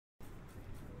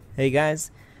Hey guys,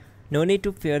 no need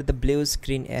to fear the blue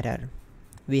screen error.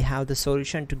 We have the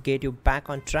solution to get you back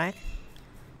on track.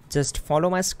 Just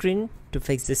follow my screen to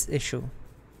fix this issue.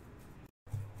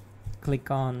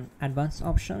 Click on Advanced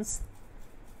Options,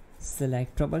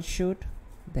 select Troubleshoot,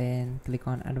 then click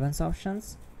on Advanced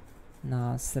Options.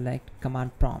 Now select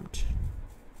Command Prompt.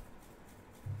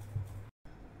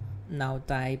 Now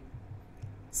type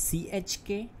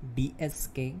chkdsk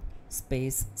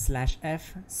space /f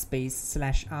space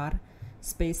 /r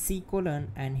space c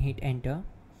colon and hit enter.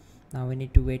 Now we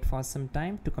need to wait for some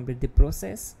time to complete the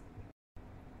process.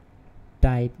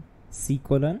 Type c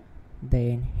colon,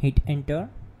 then hit enter.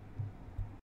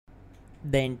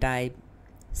 Then type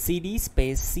cd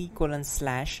space c colon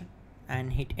slash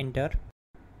and hit enter.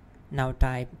 Now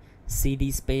type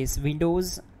cd space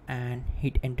windows and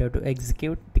hit enter to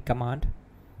execute the command.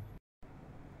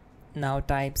 Now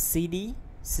type cd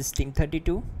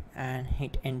system32 and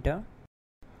hit enter.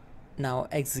 Now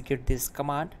execute this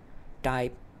command.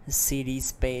 Type cd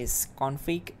space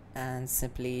config and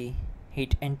simply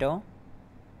hit enter.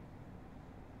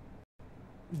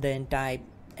 Then type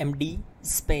md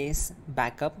space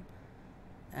backup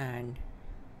and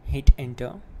hit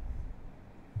enter.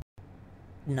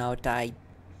 Now type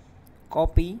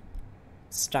copy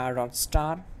 **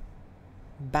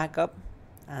 backup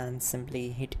and simply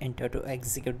hit enter to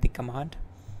execute the command.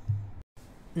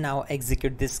 Now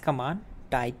execute this command.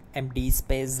 Type md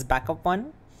space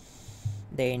backup1,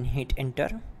 then hit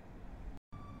enter.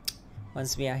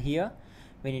 Once we are here,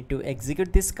 we need to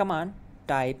execute this command.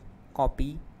 Type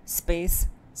copy space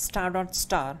 **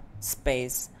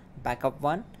 space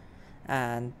backup1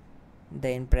 and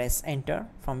then press enter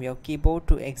from your keyboard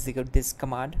to execute this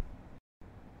command.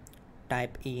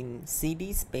 Type in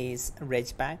cd space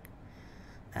regback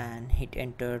and hit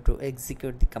enter to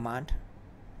execute the command.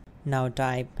 Now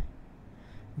type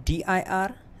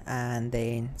dir and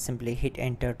then simply hit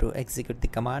enter to execute the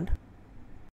command.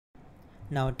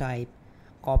 Now type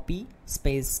copy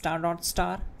space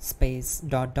 ** space ...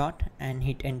 and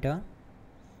hit enter.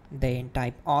 Then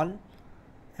type all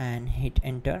and hit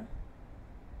enter.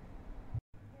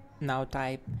 Now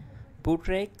type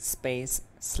bootrec space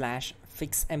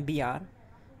 /fixmbr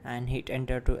and hit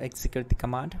enter to execute the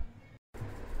command.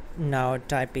 Now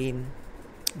type in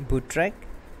bootrec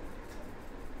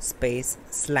space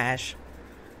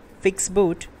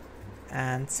 /fixboot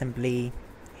and simply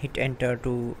hit enter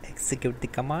to execute the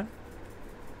command.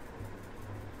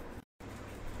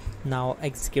 Now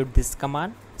execute this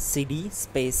command. Cd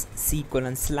space c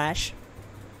colon slash.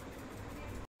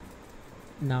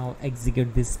 Now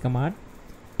execute this command.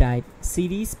 Type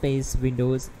cd space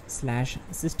windows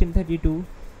 /system32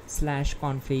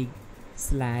 /config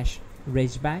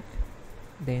 /regback,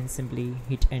 then simply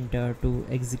hit enter to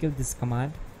execute this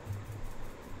command.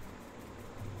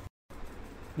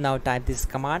 Now type this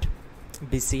command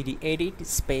bcd edit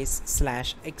space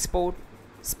 /export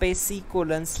space c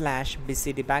colon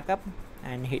 /bcd backup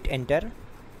and hit enter.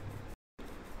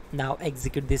 Now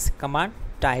execute this command.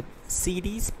 Type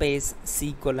cd space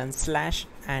c colon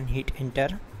 / and hit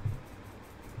enter.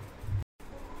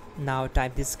 Now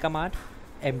type this command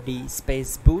md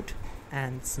space boot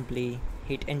and simply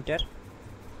hit enter.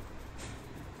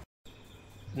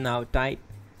 Now type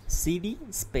cd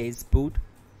space boot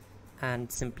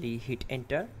and simply hit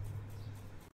enter.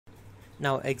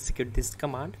 Now execute this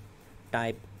command.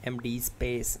 Type md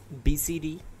space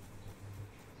bcd.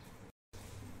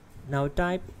 Now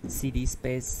type cd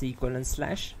space c colon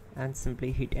 / and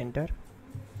simply hit enter.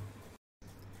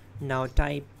 Now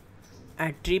type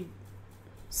attrib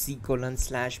c colon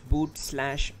 /boot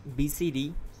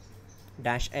 /bcd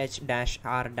 -h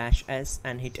 -r -s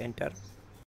and hit enter.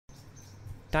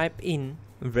 Type in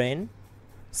ren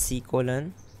c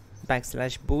colon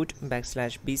 /boot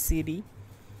 /bcd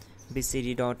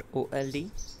bcd.old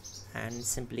and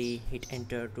simply hit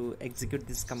enter to execute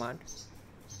this command.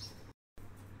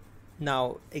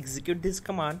 Now execute this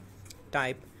command.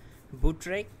 Type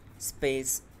bootrec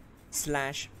space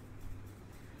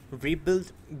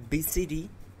 /rebuild bcd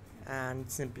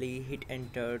and simply hit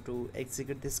enter to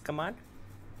execute this command.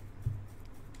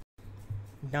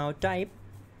 Now type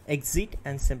exit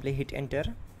and simply hit enter.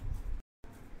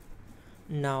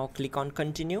 Now click on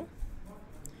continue.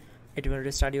 It will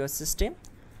restart your system.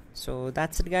 So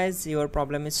that's it guys, your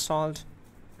problem is solved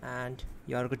and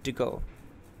you are good to go.